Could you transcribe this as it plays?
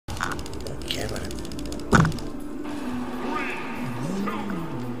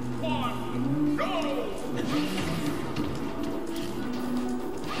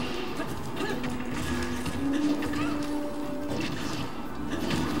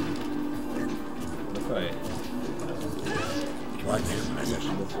Right. Come on, man.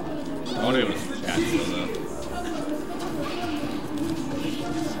 I want to go to chat still, though.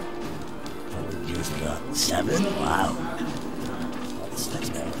 Used 7? Wow. This next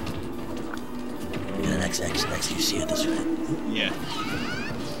guy. You're the next UC at this rate. Yeah.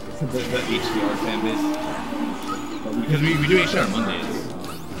 The HDR fan base. Because we do HDR Mondays.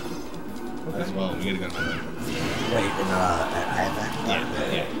 As well. We gotta go to Monday. Wait, at IFN?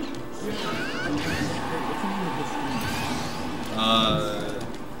 Yeah.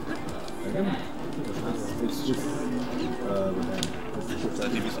 It's just it's that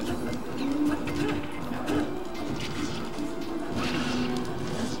TV session.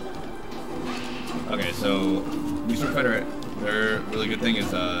 Okay, so new Swordfighter, their really good thing is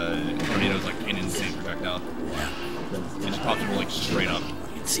Tornado's like an insane projectile. Yeah. It just pops people like straight up.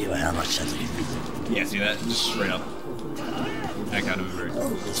 You can see how much that's like. Yeah, see that? Just straight up. That kind of very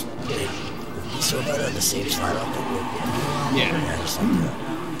cool. So about the same slide up there. Yeah. Yeah, just like that.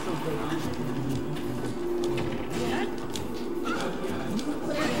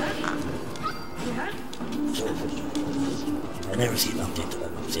 I've never seen an update to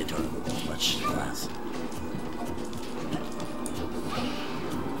that update tournament with much class.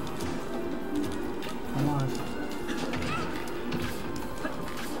 Come on.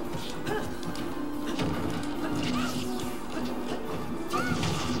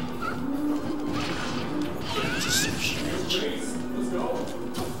 This is so strange.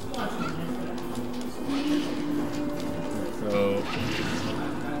 So,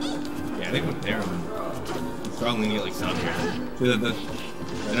 yeah, I think with Watherum, strongly need like sound here. I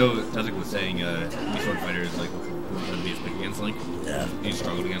know Tezlik was saying Swordfighter is like the biggest pick against Link. Yeah. He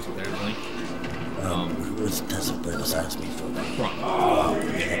struggled against Watherum Link. Who was Tezlik playing besides me for? Kronk.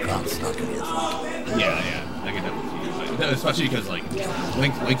 Yeah, Kronk's not gonna be as long. Yeah, I can definitely see it. Especially because like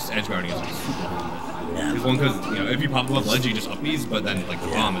Link's edge guarding is like super hard. Yeah. There's one because if you pop above ledge, you just up these, but then like the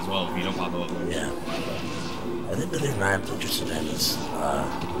bomb as well if you don't pop above ledge. Yeah. I think the thing I'm interested in is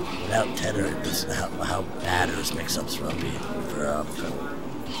without Tedder, just how bad are his mix-ups for Uppy for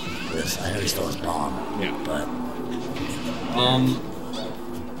this. I know he still has bomb. Yeah. But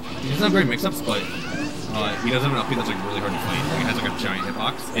he doesn't have great mix-ups, but he does have an Uppy that's like really hard to fight. Like it has like a giant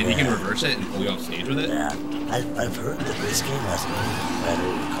hitbox, and he can reverse it and pull you off stage with it. Yeah. I've heard that this game has better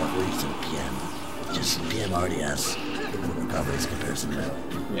recoveries than PM. Just PM already has good recoveries compared to that.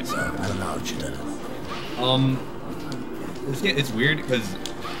 Yeah. So I don't know how true that is. It's weird because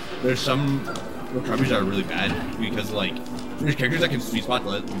there's some recoveries that are really bad because like there's characters that can sweet spot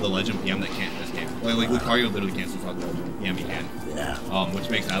the ledge and PM that can't this game. Like Lucario literally can't sweet spot the ledge and PM he can. Yeah. Which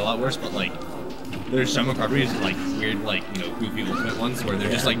makes that a lot worse. But like there's some recoveries like weird like goofy ultimate ones where they're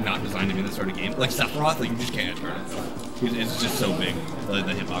just like not designed to be in this sort of game. Like Sephiroth, like you just can't edge guard it. It's just so big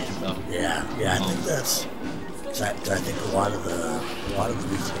the hitbox and stuff. Yeah. I think that's. I think a lot of the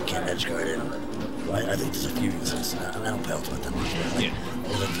reasons you can't edge guard it. I think there's a few reasons. I don't play Ultimate that much. Like,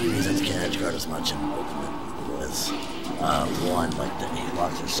 there's a few reasons you can't edge guard as much in Ultimate. Was one, like the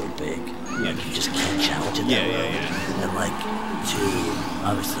hitbox are so big, like you just can't challenge it that well. And like 2,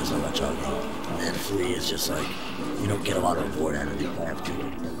 obviously there's no much jogging. And 3 is just like you don't get a lot of reward out of it. I have 2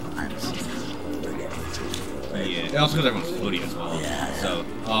 times. Yeah. Also because everyone's floaty as well. Yeah. So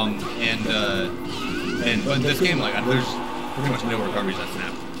but in this game like there's pretty much no recoveries that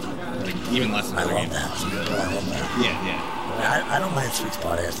snap. Like even less than I other love games. that. I love that. Yeah. I don't mind sweet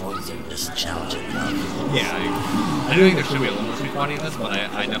spotting as long as you just challenge it. Yeah, I do think there should be a little more sweet spotting in this, but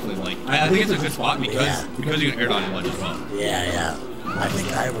I definitely like. I think it's a good spot because you can air dodge ledge as well. Yeah. I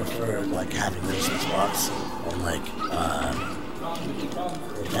think I prefer like having those sweet spots and like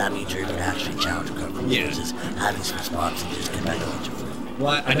if that means you're gonna actually challenge recovery. Yeah. Just having sweet spots and just get back to ledge.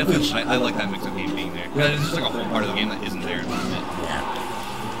 Well, I definitely I like that mix of game being there. Because it's just like a whole part of the game that isn't there in Ultimate. Yeah.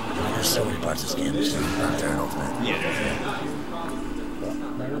 There's so many parts of this game that aren't there in Ultimate. Yeah.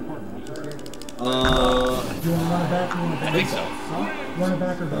 Do you want to run it back? I think so. Run it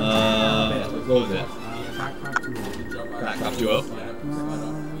back or back? What was it? Back cop 2-0. Back cop 2-0?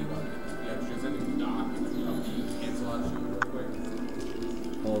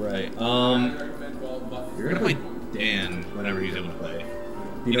 Alright, you're gonna play Dan whenever he's able to play.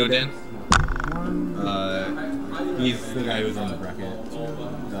 Do you know Dan? He's the guy who's on the bracket.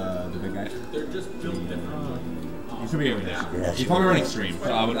 The big guy. He should be able to. Yeah, He's probably running stream,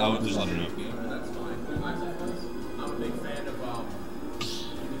 so I would just let him know.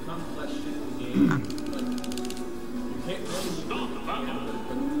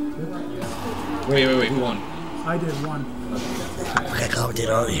 Wait, who won? I did 1. Okay, commentate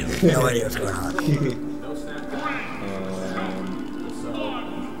all of you. No idea what's going on.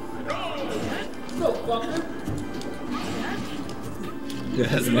 Yeah,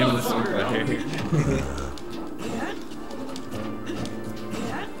 that's the name of the Swordfighter.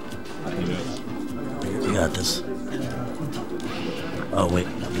 You got this. Oh wait,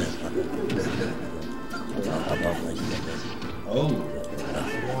 I'm good. Oh.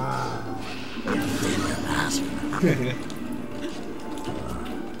 Wow.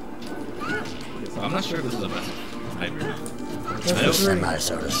 I'm not sure if this is a best hybrid. I know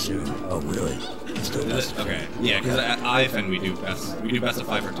semi-soda soon. Oh really? Still best. Okay. Yeah, because at IFN we do best of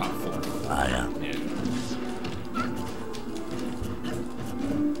 5 for top 4. Ah yeah. Yeah.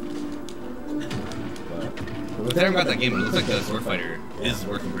 But with Watherum got that game, it looks like the Swordfighter is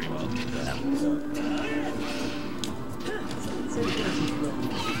working pretty well.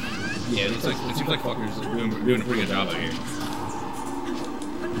 Yeah, it seems like fuckers doing a pretty good job out here.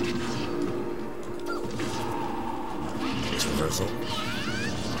 Nice reversal.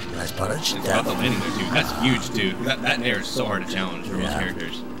 Nice punish. It's about the landing there too. That's huge too. That nair is so hard to challenge for most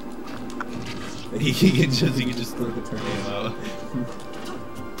characters. He can just throw the tornado out.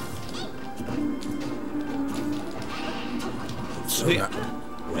 So yeah.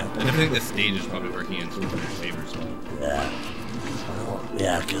 And I think this stage is probably working in Swordfighter's favor as well. Yeah.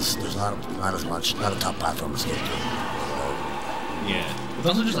 Yeah, because there's not as much, not a top platform escape. Yeah. It's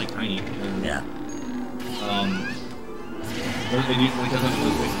also just like tiny. Yeah. It usually doesn't have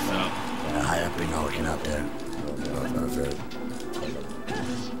those places set up. Yeah, high up, not looking out there.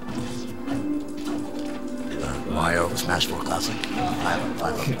 Mario Smash 4 Classic.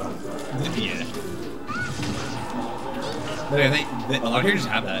 Yeah. But yeah, a lot of characters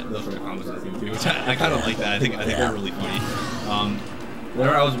have those sort of combos in this game too, which I kind of like that. I think they're really funny.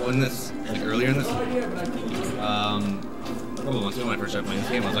 Whenever I was watching this, like earlier in this, a couple of months ago when I first started playing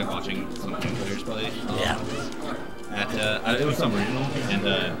this game, I was like watching some game players play. It was some regional, and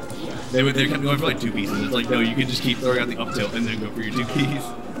they kept going for like 2 pieces. It's like, no, you can just keep throwing out the up tilt and then go for your 2 piece.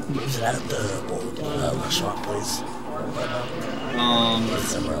 Is that at the old restaurant place?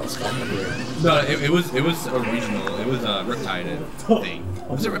 Somewhere else. No, it was a regional. It was a Riptide thing.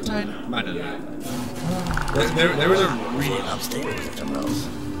 Was it Riptide? Might have been. There was a regional upstate. Was it somewhere else?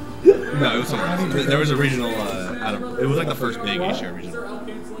 No, it was somewhere else. There was a regional. It was like the first big HDR regional.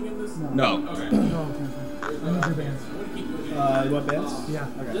 No. What bands? Yeah.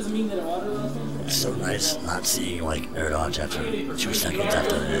 Okay. Doesn't mean that it's so nice not seeing like air dodge after 2 seconds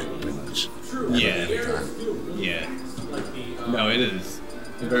after the hit, pretty much. Yeah. Yeah. No, it is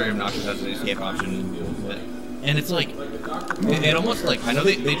very obnoxious as an escape option. And it's like, it almost like, I know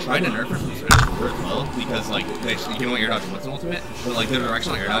they tried to nerf it from Smash 4 as well, because like, you can only air dodge once in Ultimate, but like the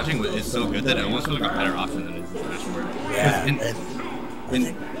directional air dodging is so good that it almost feels like a better option than it is in Smash 4. Yeah.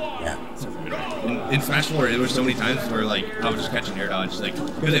 In Smash 4, there were so many times where like I would just catch an air dodge, like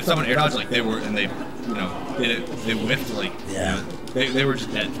because if someone air dodged, like they whiffed, like they were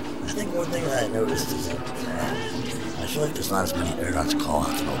just dead. I think one thing that I noticed is that I feel like there's not as many air dodge call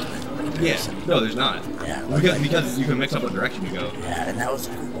outs in Ultimate. Yeah, no, there's not. Yeah, because you can mix up what direction you go. Yeah, and that was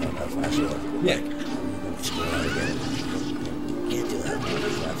the cool one about Smash 4. Yeah. You can't do that. You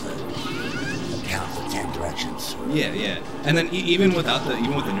have to count the 10 directions. Yeah. And then even with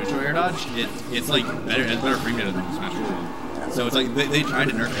the neutral air dodge, it's like better. It's better frame data than Smash 4. So it's like they tried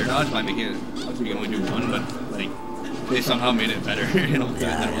to nerf air dodge by making it so you can only do 1, but like they somehow made it better in Ultimate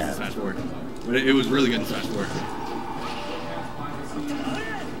than it was in Smash 4. But it was really good in Smash 4.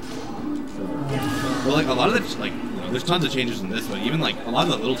 Well, like a lot of the there's tons of changes in this, but even like a lot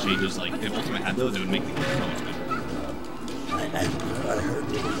of the little changes, like if Ultimate had those, it would make the game so much better. I heard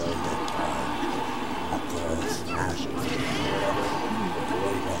people say that at the Smash,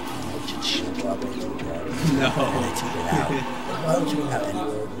 no. And they took it out. Why don't you have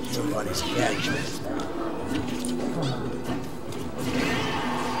anywhere? Somebody's like, yeah, you should make this better.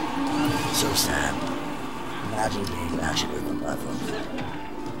 So sad. Imagine being actually with the platform.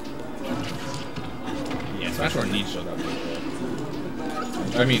 Yeah, Smash 4 needs showed up.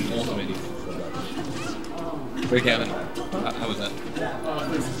 I mean, Ultimate needs showed up. Wait, Kevin, how was that?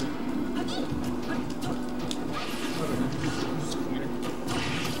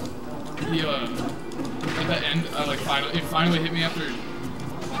 At the end, it finally hit me after 8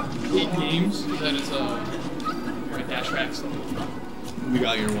 games that it's my dash back still. You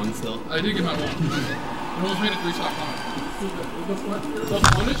got your 1 still? I did get my 1. I almost made a 3-shot comment. The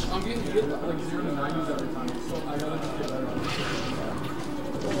punish, I'm getting hit like 0 to 90s every time, so I gotta just get better on it.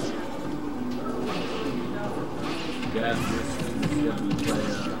 Yeah, you play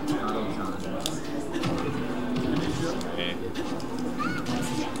auto time. Okay.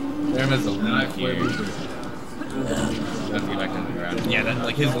 There is a lead here. Let's get back in the ground. around. Yeah, that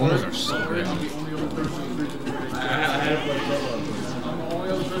like his normals are so good.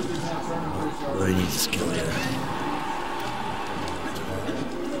 Really needs skill here.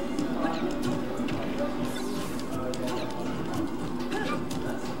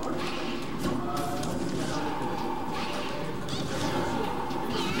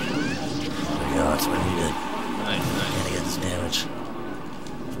 That's what I needed. Nice. Gotta get this damage.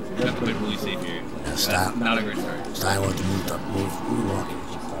 You have to play really safe here. Yeah, stop. Not a great start. I want to move walking.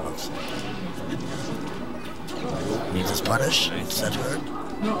 Needs this punish. Nice. Set her.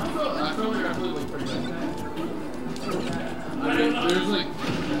 No, I feel like I played like pretty bad. There's like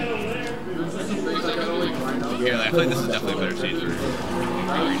some things I gotta like grind up. Yeah, I feel like this is definitely a better stage for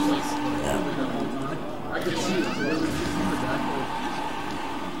Yeah. I could see it.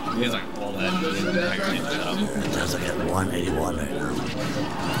 he has like all that entire stage set up. Sounds like at 181 right now.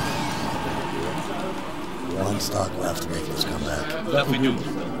 One stock left to make this comeback. That we do.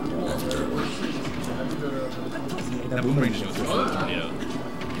 That boomerang just goes for the tornado.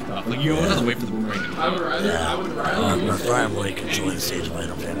 Like you always have to wait for the boomerang to I come. would rather. Yeah. I would rather. Ryan really controlling the stage when I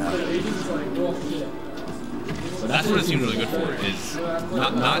don't pan out. But that's what it seems really good for, is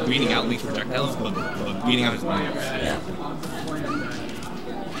not beating out Link's projectiles, but beating out his bombs. Yeah.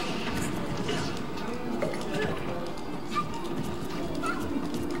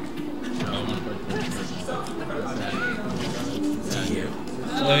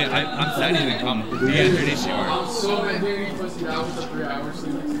 So I'm sad he didn't come. He had 30 CR. I'm so mad he pussied out with the 3 hours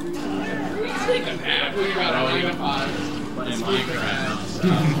sleep. Take a nap. We got 9 to 5. Playing Minecraft.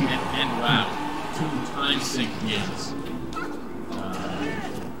 And wow, 2 time sync games.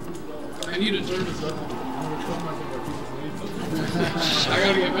 I need a service though. I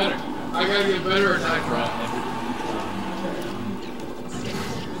gotta get better. I gotta get better at attack roll.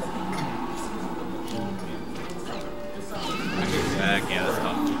 Back, yeah, that's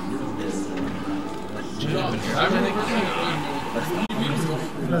tough. I remember the first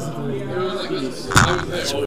time I played it was like this. I was there.